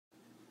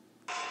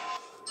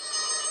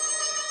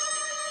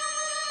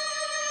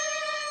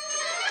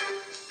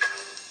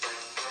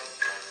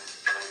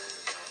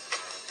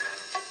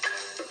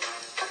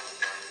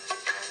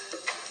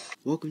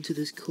Welcome to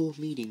this cool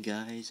meeting,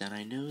 guys, and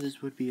I know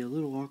this would be a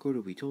little awkward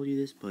if we told you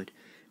this, but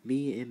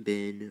me and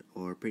Ben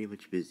are pretty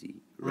much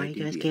busy. Why Right,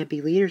 you guys yeah. can't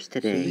be leaders So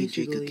today? me and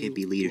Jacob can't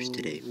be leaders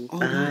today. Oh,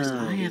 guys,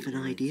 I have an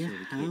idea.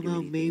 How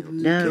about maybe we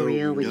No, go...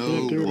 Rio, we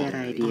can't do well, that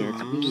idea.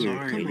 It's I'm weird.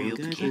 sorry, Come Rio, on, guys,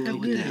 we I can't have go a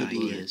with good that idea.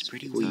 idea. It's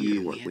pretty Well, weird.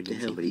 you, We have when to the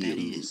hell think do that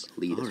you is.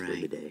 lead us for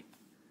Alright. the day?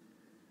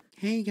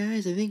 Hey,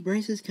 guys, I think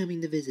Bryce is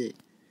coming to visit.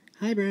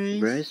 Hi, Bryce.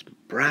 Bryce,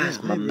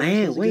 Yeah, my hi, Bryce,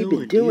 man, how's it what you been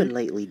going, doing dude?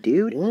 lately,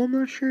 dude? Well, I'm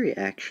not sure,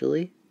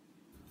 actually.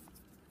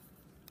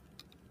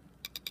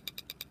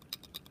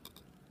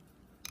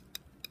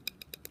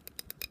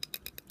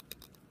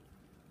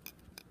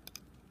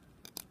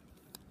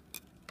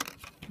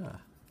 Ah,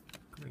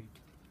 great.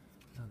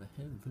 Now the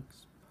head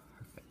looks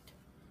perfect.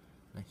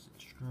 Nice and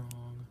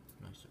strong,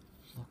 nice and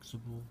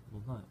flexible.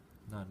 Well,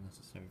 not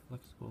necessarily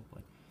flexible,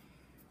 but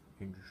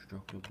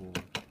indestructible.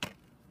 Gotta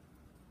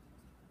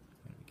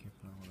be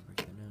careful, I don't want to break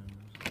the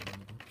nose.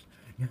 Oops.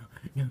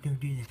 No, don't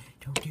do that.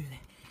 Don't do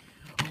that.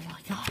 Oh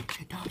my god,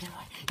 don't do it.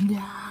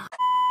 No!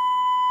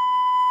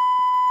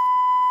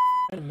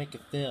 Trying to make a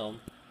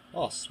film.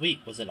 Oh, sweet.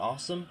 Was it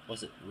awesome?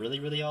 Was it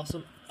really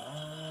awesome?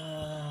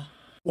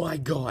 My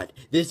god,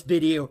 this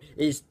video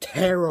is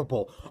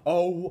terrible.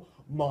 Oh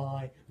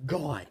my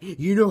god.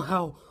 You know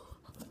how...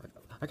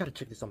 I gotta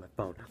check this on my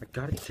phone. I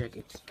gotta check.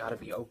 It's gotta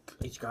be okay.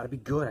 It's gotta be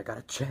good. I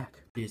gotta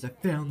check. Yes, I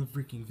found the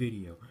freaking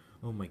video.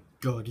 Oh my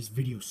god, this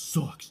video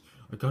sucks.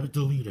 I gotta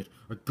delete it.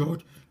 I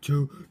got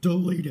to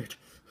delete it.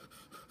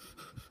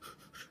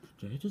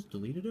 Did I just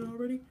deleted it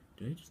already?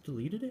 Did I just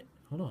deleted it?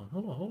 Hold on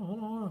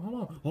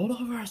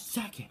for a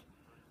second.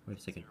 Wait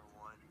a second.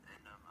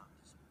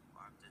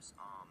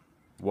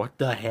 What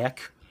the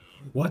heck?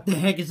 What the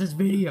heck is this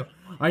video?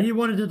 I didn't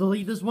want to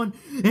delete this one,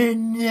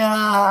 and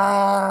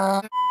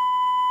no!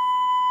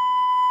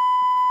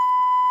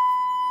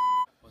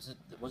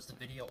 Was the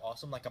video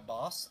awesome like a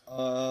boss?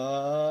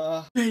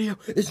 Video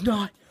is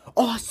not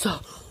awesome!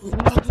 Oh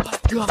my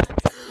god!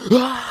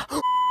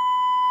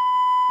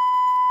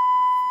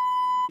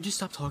 You just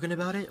stop talking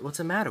about it? What's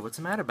the matter? What's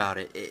the matter about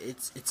it?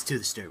 It's too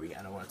disturbing.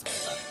 I don't want to talk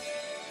about it.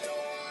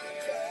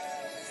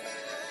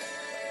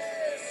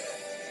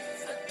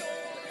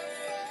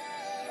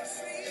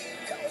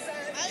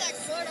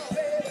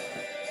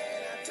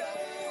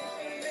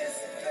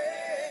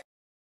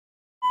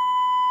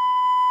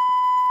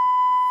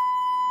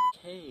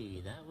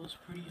 Hey, that was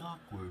pretty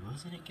awkward,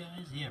 wasn't it,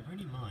 guys? Yeah,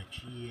 pretty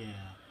much,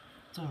 yeah.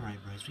 It's alright,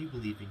 Bryce, we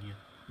believe in you.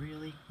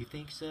 Really? You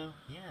think so?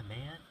 Yeah,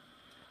 man.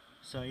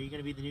 So are you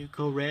gonna be the new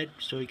co-red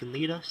so you can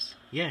lead us?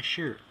 Yeah,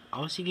 sure. I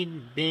was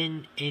thinking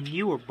Ben and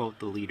you are both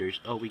the leaders.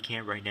 Oh, we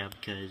can't right now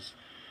because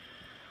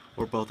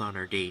we're both on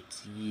our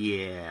dates.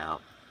 Yeah,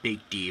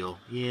 big deal.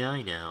 Yeah,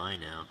 I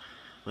know.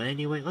 But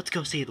anyway, let's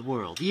go save the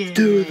world. Yeah.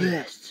 Do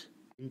this!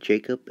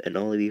 Jacob and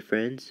all of you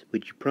friends,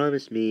 would you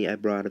promise me I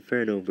brought a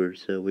friend over,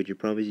 so would you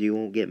promise you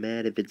won't get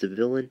mad if it's a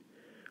villain?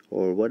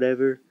 Or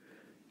whatever?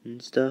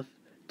 And stuff?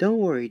 Don't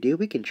worry, dude,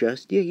 we can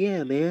trust you,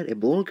 yeah, man. It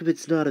belongs if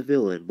it's not a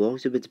villain. It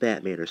belongs if it's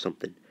Batman or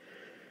something.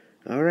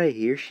 Alright,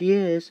 here she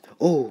is.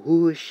 Oh,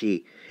 who is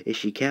she? Is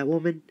she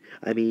Catwoman?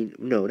 I mean,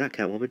 no, not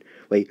Catwoman.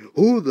 Wait,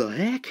 who the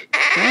heck?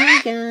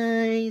 Hi,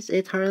 guys,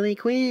 it's Harley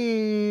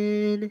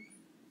Quinn.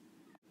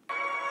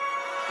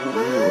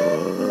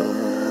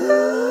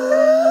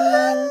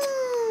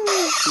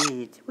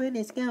 What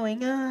is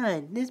going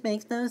on? This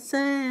makes no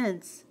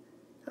sense.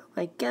 Oh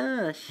my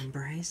gosh.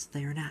 Bryce,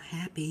 they're not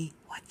happy.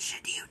 What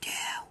should you do?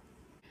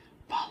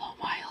 Follow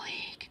my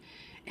lead.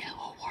 It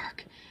will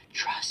work.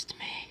 Trust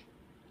me.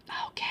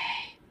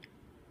 Okay.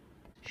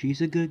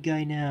 She's a good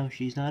guy now.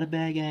 She's not a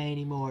bad guy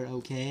anymore,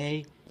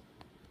 okay?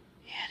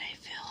 Yeah, they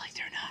feel like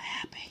they're not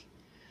happy.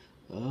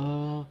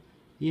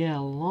 Yeah,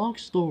 long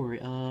story,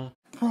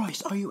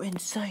 Bryce, are you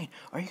insane?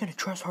 Are you gonna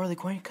trust Harley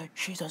Quinn? 'Cause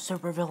she's a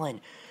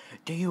supervillain.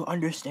 Do you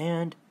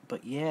understand?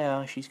 But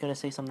yeah, she's gonna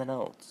say something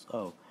else.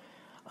 Oh.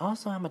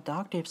 Also, I'm a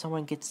doctor if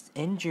someone gets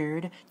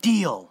injured.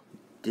 Deal!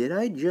 Did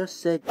I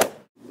just say...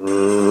 I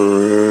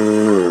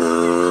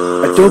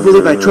don't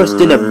believe I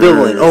trust in a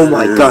villain. Oh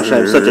my gosh,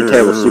 I'm such a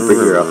terrible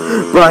superhero.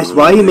 Bryce,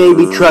 why you made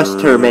me trust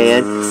her,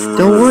 man?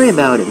 Don't worry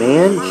about it,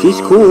 man. She's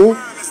cool.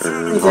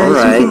 Hey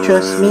guys, you can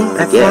trust me.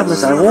 I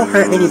promise I won't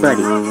hurt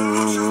anybody.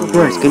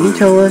 Bryce, can you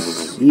tell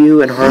us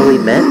you and Harley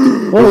met?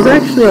 Well, it's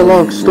actually a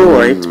long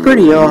story. It's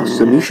pretty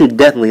awesome. You should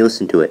definitely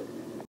listen to it.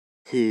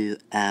 2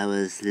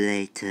 hours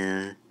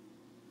later.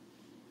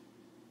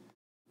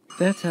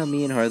 That's how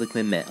me and Harley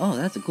Quinn met. Oh,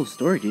 that's a cool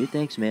story, dude.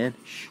 Thanks, man.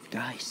 Shh,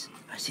 guys.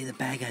 I see the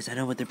bad guys. I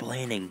know what they're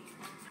planning.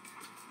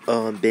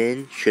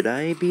 Ben, should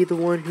I be the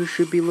one who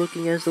should be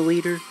looking as the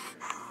leader?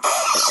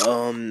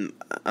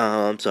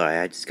 I'm sorry,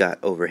 I just got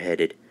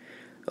overheaded.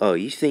 Oh,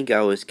 you think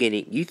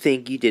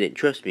you didn't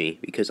trust me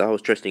because I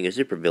was trusting a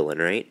supervillain,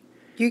 right?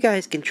 You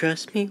guys can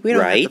trust me. We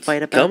don't have to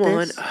fight about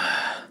this. Come on.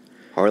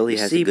 Harley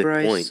has a good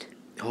point.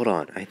 Hold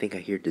on, I think I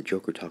hear the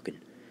Joker talking.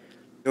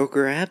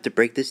 Joker, I have to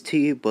break this to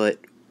you, but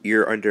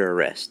you're under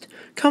arrest.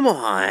 Come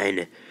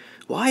on!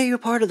 Why are you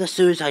part of the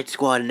Suicide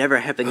Squad and never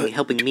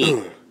helping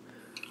me?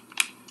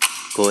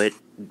 Go ahead,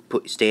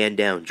 stand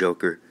down,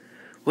 Joker.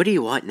 What do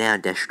you want now,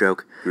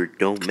 Deathstroke?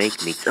 Don't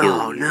make me kill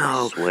Oh, you,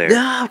 no. I swear.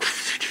 No!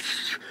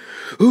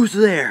 Who's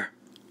there?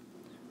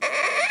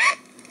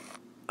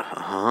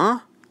 Huh?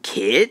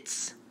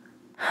 Kids?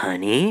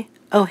 Honey?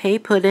 Oh, hey,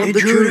 Puddin'.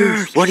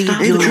 Intruders! What are you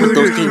Stop doing them. with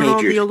those Turn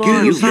off the teenagers?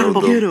 alarm. You Stop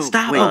killed them. them.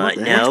 Stop Wait, them. what?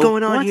 What's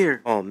going on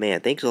here? Oh,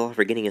 man, thanks a lot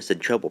for getting us in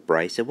trouble,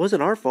 Bryce. It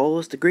wasn't our fault, it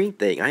was the green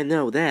thing. I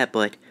know that,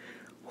 but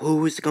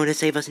who's going to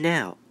save us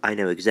now? I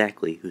know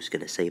exactly who's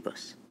going to save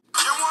us.